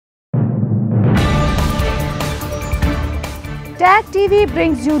Tag TV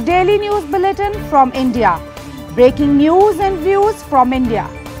brings you daily news bulletin from India. Breaking news and views from India.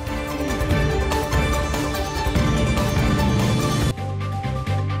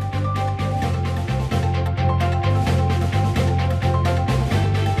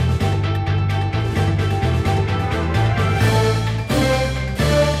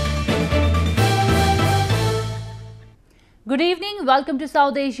 Good evening, welcome to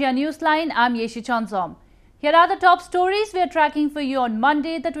South Asia Newsline. I'm Yeshi Chansom. Here are the top stories we are tracking for you on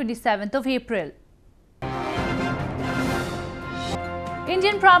Monday, the 27th of April.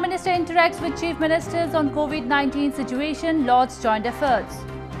 Indian Prime Minister interacts with Chief Ministers on COVID-19 situation, lauds joint efforts.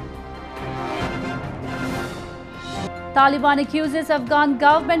 Taliban accuses Afghan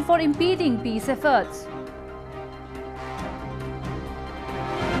government for impeding peace efforts.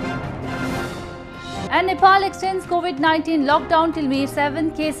 And Nepal extends COVID-19 lockdown till May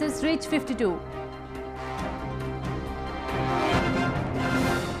 7, cases reach 52.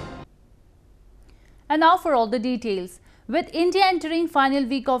 And now for all the details. With India entering final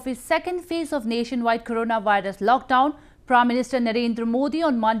week of its second phase of nationwide coronavirus lockdown, Prime Minister Narendra Modi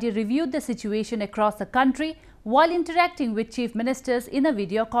on Monday reviewed the situation across the country while interacting with chief ministers in a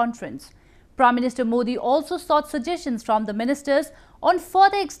video conference. Prime Minister Modi also sought suggestions from the ministers on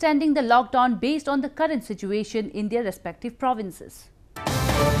further extending the lockdown based on the current situation in their respective provinces.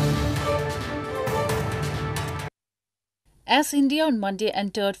 As India on Monday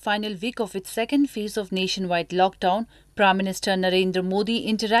entered final week of its second phase of nationwide lockdown, Prime Minister Narendra Modi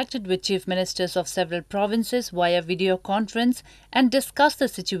interacted with chief ministers of several provinces via video conference and discussed the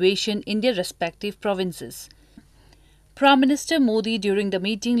situation in their respective provinces. Prime Minister Modi during the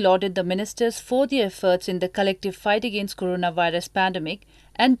meeting lauded the ministers for their efforts in the collective fight against coronavirus pandemic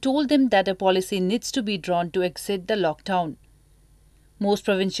and told them that a policy needs to be drawn to exit the lockdown. Most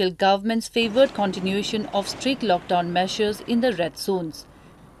provincial governments favoured continuation of strict lockdown measures in the red zones.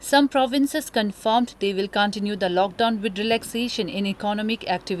 Some provinces confirmed they will continue the lockdown with relaxation in economic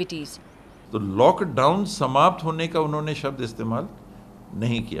activities. तो lockdown समाप्त होने का उन्होंने शब्द इस्तेमाल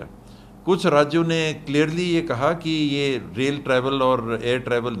नहीं किया. कुछ राज्यों ने क्लियरली ये कहा कि ये रेल ट्रैवल और एयर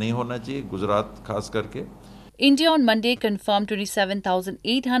ट्रैवल नहीं होना चाहिए, गुजरात खास करके. India on Monday confirmed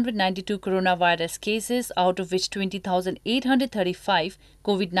 27,892 coronavirus cases, out of which 20,835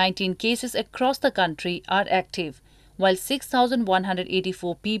 COVID-19 cases across the country are active, while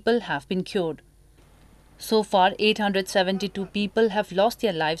 6,184 people have been cured. So far, 872 people have lost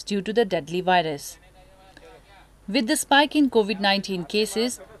their lives due to the deadly virus. With the spike in COVID-19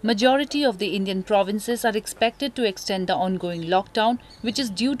 cases, majority of the Indian provinces are expected to extend the ongoing lockdown, which is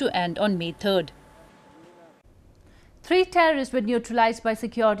due to end on May 3rd. 3 terrorists were neutralized by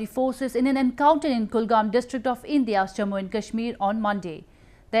security forces in an encounter in Kulgam district of India's Jammu and Kashmir on Monday.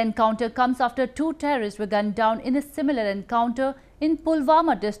 The encounter comes after 2 terrorists were gunned down in a similar encounter in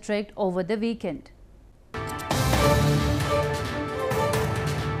Pulwama district over the weekend.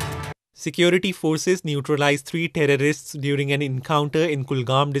 Security forces neutralized 3 terrorists during an encounter in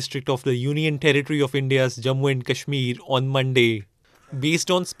Kulgam district of the Union Territory of India's Jammu and Kashmir on Monday.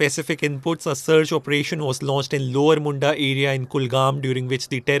 Based on specific inputs, a search operation was launched in Lower Munda area in Kulgam, during which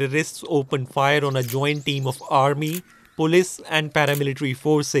the terrorists opened fire on a joint team of army, police and paramilitary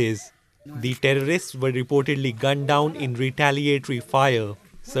forces. The terrorists were reportedly gunned down in retaliatory fire.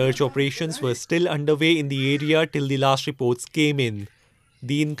 Search operations were still underway in the area till the last reports came in.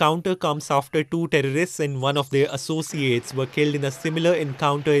 The encounter comes after 2 terrorists and one of their associates were killed in a similar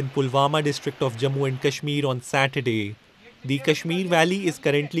encounter in Pulwama district of Jammu and Kashmir on Saturday. The Kashmir Valley is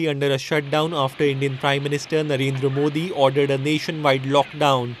currently under a shutdown after Indian Prime Minister Narendra Modi ordered a nationwide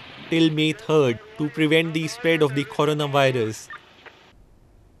lockdown till May 3rd to prevent the spread of the coronavirus.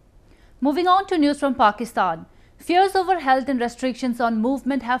 Moving on to news from Pakistan. Fears over health and restrictions on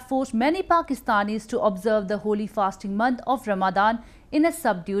movement have forced many Pakistanis to observe the holy fasting month of Ramadan in a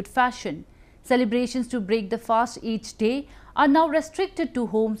subdued fashion. Celebrations to break the fast each day are now restricted to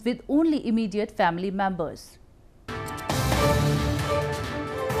homes with only immediate family members.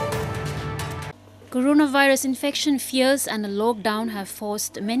 Coronavirus infection fears and a lockdown have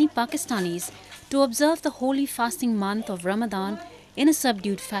forced many Pakistanis to observe the holy fasting month of Ramadan in a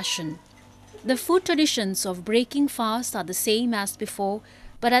subdued fashion. The food traditions of breaking fast are the same as before,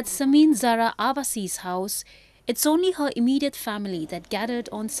 but at Samin Zara Abbasi's house, it's only her immediate family that gathered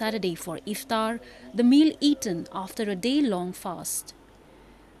on Saturday for iftar, the meal eaten after a day-long fast.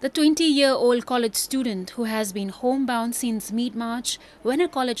 The 20-year-old college student who has been homebound since mid-March when her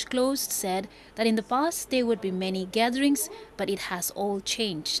college closed said that in the past there would be many gatherings, but it has all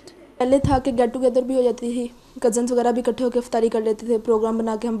changed. पहले था कि get together भी हो जाती थी, cousins वगैरह भी इकट्ठे होकर इफ्तारी कर लेते थे, प्रोग्राम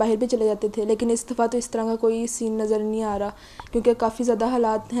बना के हम बाहर भी चले जाते थे, लेकिन इस दफ़ा तो इस तरह का कोई सीन नज़र नहीं आ रहा क्योंकि काफ़ी ज़्यादा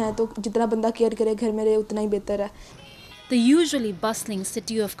हालात हैं, तो जितना बंदा केयर करे घर में रहे उतना ही बेहतर है। The usually bustling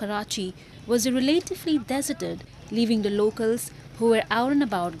city of Karachi was relatively deserted, leaving the locals who were out and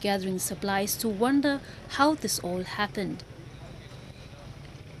about gathering supplies to wonder how this all happened.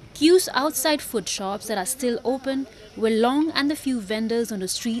 Queues outside food shops that are still open were long and the few vendors on the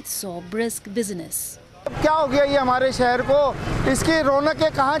streets saw brisk business. क्या हो गया ये हमारे शहर को, इसकी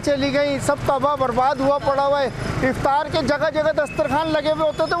रौनकें कहाँ चली गई, सब तबाह बर्बाद हुआ पड़ा हुआ है। इफ्तार के जगह जगह दस्तरखान लगे हुए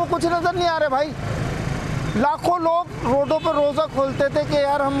होते थे, वो कुछ नज़र नहीं आ रहे भाई। लाखों लोग रोडों पर रोज़ा खोलते थे कि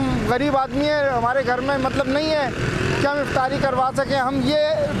यार हम गरीब आदमी हैं, हमारे घर में मतलब नहीं है कि हम इफ्तारी करवा सकें, हम ये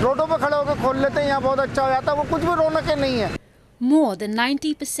रोडों पर खड़े होकर खोल लेते हैं, यहाँ बहुत अच्छा हो जाता है, वो कुछ भी रौनकें नहीं है। More than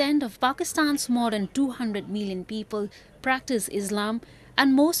 90% of Pakistan's more than 200 million people practice Islam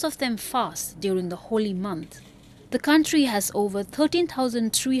and most of them fast during the holy month. The country has over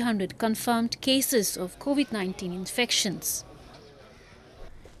 13,300 confirmed cases of COVID-19 infections.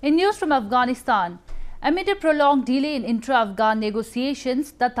 In news from Afghanistan, amid a prolonged delay in intra-Afghan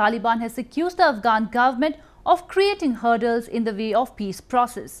negotiations, the Taliban has accused the Afghan government of creating hurdles in the way of peace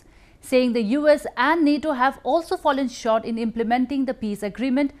process, saying the US and NATO have also fallen short in implementing the peace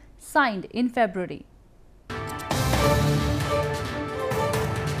agreement signed in February.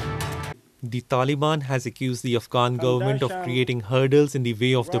 The Taliban has accused the Afghan government of creating hurdles in the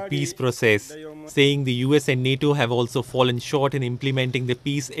way of the peace process, saying the US and NATO have also fallen short in implementing the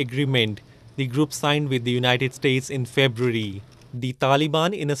peace agreement the group signed with the United States in February. The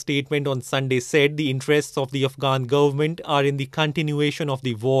Taliban, in a statement on Sunday, said the interests of the Afghan government are in the continuation of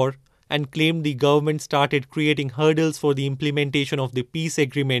the war and claimed the government started creating hurdles for the implementation of the peace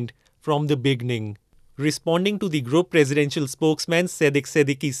agreement from the beginning. Responding to the group, presidential spokesman Sadiq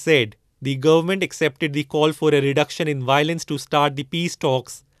Siddiqui said the government accepted the call for a reduction in violence to start the peace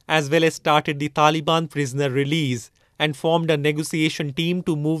talks, as well as started the Taliban prisoner release and formed a negotiation team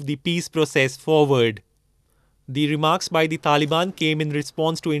to move the peace process forward. The remarks by the Taliban came in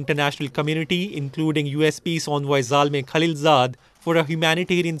response to international community, including US peace envoy Zalmay Khalilzad, for a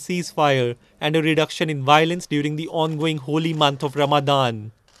humanitarian ceasefire and a reduction in violence during the ongoing holy month of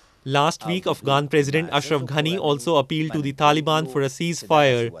Ramadan. Last week, Afghan President Ashraf Ghani also appealed to the Taliban for a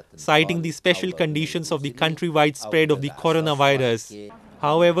ceasefire, citing the special conditions of the countrywide spread of the coronavirus.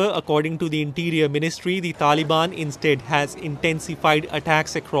 However, according to the Interior Ministry, the Taliban instead has intensified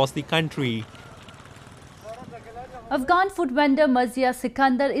attacks across the country. Afghan food vendor Mazia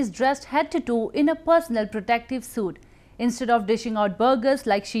Sikandar is dressed head to toe in a personal protective suit. Instead of dishing out burgers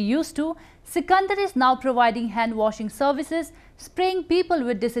like she used to, Sikandar is now providing hand washing services, spraying people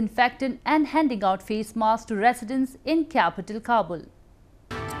with disinfectant and handing out face masks to residents in capital Kabul.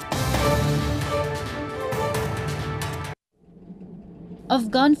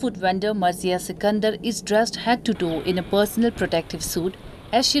 Afghan food vendor Mazia Sikandar is dressed head to toe in a personal protective suit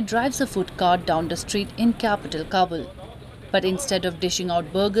as she drives a food cart down the street in capital Kabul. But instead of dishing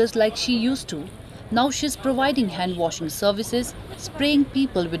out burgers like she used to, now she's providing hand washing services, spraying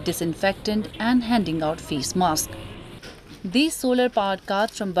people with disinfectant and handing out face masks. These solar-powered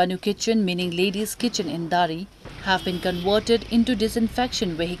carts from Banu Kitchen, meaning Ladies' Kitchen in Dari, have been converted into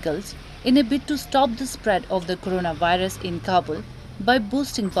disinfection vehicles in a bid to stop the spread of the coronavirus in Kabul by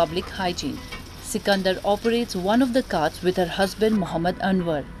boosting public hygiene. Sikandar operates one of the carts with her husband Muhammad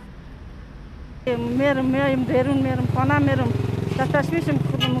Anwar. The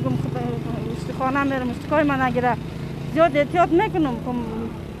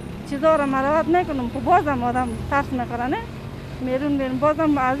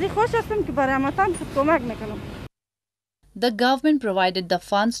government provided the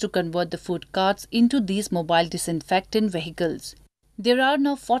funds to convert the food carts into these mobile disinfectant vehicles. There are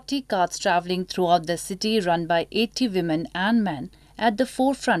now 40 carts travelling throughout the city run by 80 women and men at the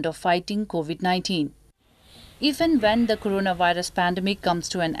forefront of fighting COVID-19. If and when the coronavirus pandemic comes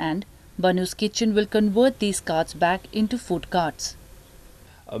to an end, Banu's Kitchen will convert these carts back into food carts.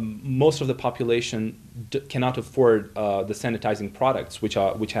 Most of the population cannot afford the sanitizing products, which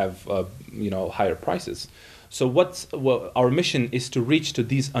have higher prices. So our mission is to reach to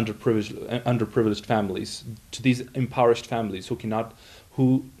these underprivileged families, to these impoverished families who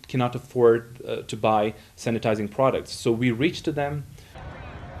cannot afford to buy sanitizing products. So we reach to them.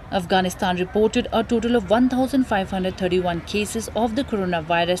 Afghanistan reported a total of 1,531 cases of the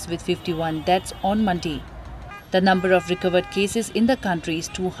coronavirus with 51 deaths on Monday. The number of recovered cases in the country is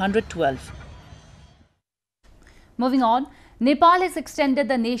 212. Moving on, Nepal has extended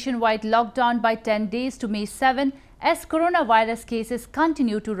the nationwide lockdown by 10 days to May 7 as coronavirus cases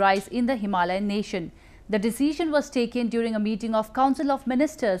continue to rise in the Himalayan nation. The decision was taken during a meeting of Council of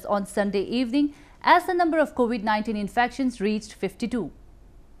Ministers on Sunday evening as the number of COVID-19 infections reached 52.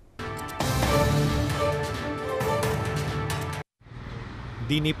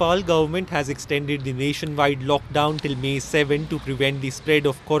 The Nepal government has extended the nationwide lockdown till May 7 to prevent the spread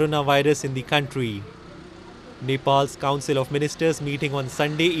of coronavirus in the country. Nepal's Council of Ministers meeting on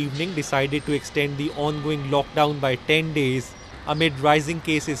Sunday evening decided to extend the ongoing lockdown by 10 days amid rising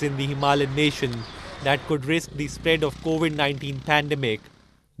cases in the Himalayan nation that could risk the spread of COVID-19 pandemic.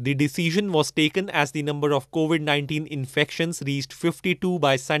 The decision was taken as the number of COVID-19 infections reached 52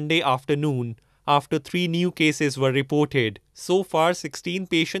 by Sunday afternoon, after 3 new cases were reported. So far, 16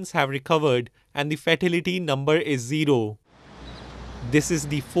 patients have recovered and the fatality number is 0. This is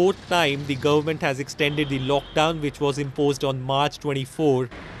the 4th time the government has extended the lockdown, which was imposed on March 24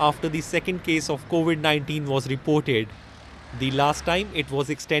 after the second case of COVID-19 was reported. The last time it was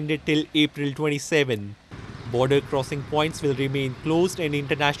extended till April 27. Border crossing points will remain closed and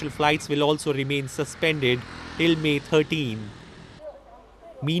international flights will also remain suspended till May 13.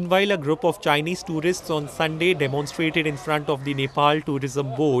 Meanwhile, a group of Chinese tourists on Sunday demonstrated in front of the Nepal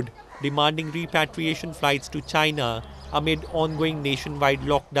Tourism Board, demanding repatriation flights to China amid ongoing nationwide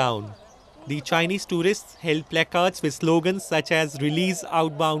lockdown. The Chinese tourists held placards with slogans such as "Release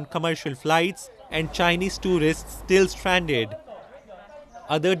outbound commercial flights" and "Chinese tourists still stranded."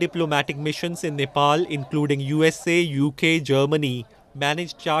 Other diplomatic missions in Nepal, including USA, UK, Germany,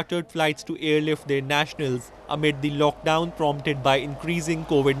 managed chartered flights to airlift their nationals amid the lockdown prompted by increasing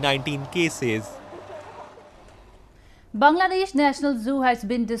COVID-19 cases. Bangladesh National Zoo has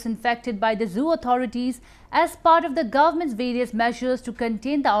been disinfected by the zoo authorities as part of the government's various measures to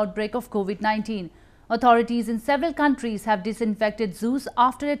contain the outbreak of COVID-19. Authorities in several countries have disinfected zoos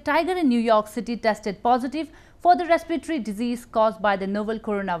after a tiger in New York City tested positive for the respiratory disease caused by the novel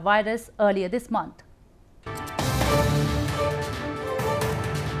coronavirus earlier this month.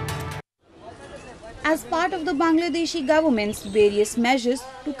 As part of the Bangladeshi government's various measures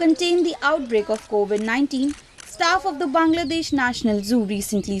to contain the outbreak of COVID-19, staff of the Bangladesh National Zoo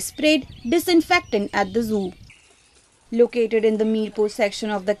recently sprayed disinfectant at the zoo. Located in the Mirpur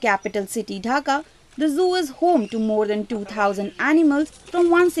section of the capital city Dhaka, the zoo is home to more than 2,000 animals from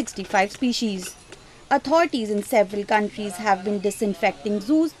 165 species. Authorities in several countries have been disinfecting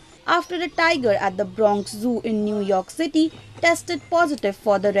zoos after a tiger at the Bronx Zoo in New York City tested positive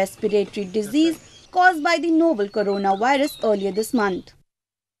for the respiratory disease caused by the novel coronavirus earlier this month.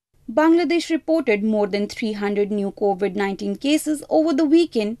 Bangladesh reported more than 300 new COVID-19 cases over the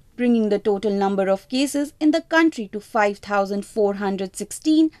weekend, bringing the total number of cases in the country to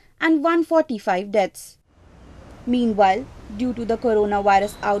 5,416 and 145 deaths. Meanwhile, due to the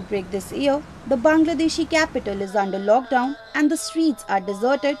coronavirus outbreak this year, the Bangladeshi capital is under lockdown and the streets are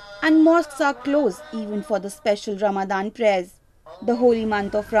deserted and mosques are closed even for the special Ramadan prayers. The holy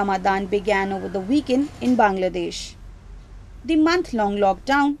month of Ramadan began over the weekend in Bangladesh. The month-long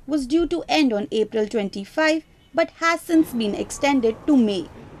lockdown was due to end on April 25 but has since been extended to May.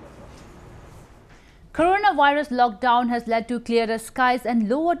 Coronavirus lockdown has led to clearer skies and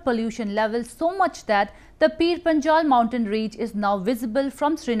lowered pollution levels so much that the Pir Panjal mountain range is now visible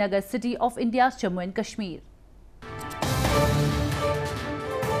from Srinagar city of India's Jammu and Kashmir.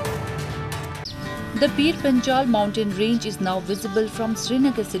 The Pir Panjal mountain range is now visible from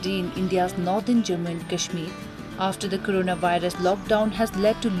Srinagar city in India's northern Jammu and Kashmir after the coronavirus lockdown has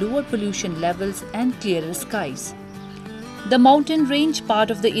led to lower pollution levels and clearer skies. The mountain range,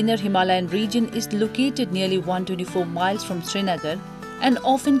 part of the inner Himalayan region, is located nearly 124 miles from Srinagar and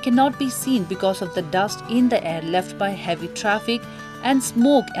often cannot be seen because of the dust in the air left by heavy traffic and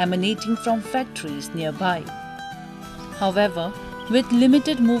smoke emanating from factories nearby. However, with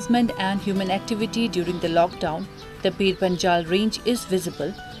limited movement and human activity during the lockdown, the Pir Panjal range is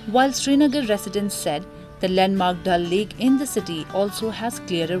visible, while Srinagar residents said the landmark Dal Lake in the city also has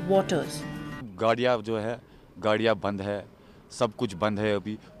clearer waters. गाड़ियाँ जो है, गाड़ियाँ बंद है, सब कुछ बंद है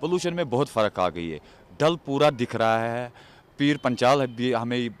अभी. पोल्यूशन में बहुत फ़र्क आ गई है. डल पूरा दिख रहा है. पीर पंचाल भी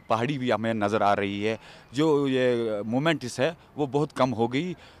हमें पहाड़ी भी हमें नज़र आ रही है. जो ये मोमेंट्स है वो बहुत कम हो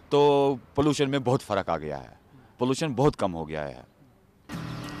गई, तो पोल्यूशन में बहुत फ़र्क आ गया है. पोल्यूशन बहुत कम हो गया है.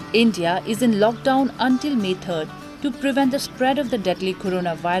 India is in lockdown until May 3rd to prevent the spread of the deadly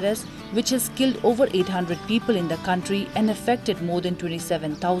coronavirus, which has killed over 800 people in the country and affected more than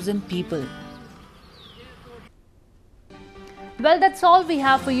 27,000 people. Well, that's all we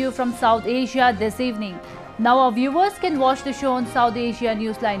have for you from South Asia this evening. Now our viewers can watch the show on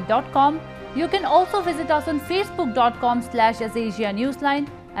SouthAsiaNewsline.com. You can also visit us on Facebook.com/AsAsiaNewsline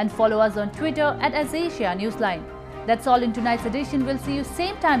and follow us on Twitter @AsAsiaNewsline. That's all in tonight's edition. We'll see you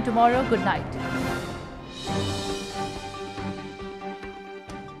same time tomorrow. Good night.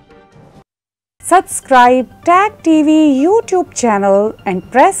 Subscribe Tag TV YouTube channel and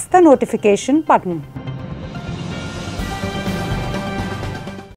press the notification button.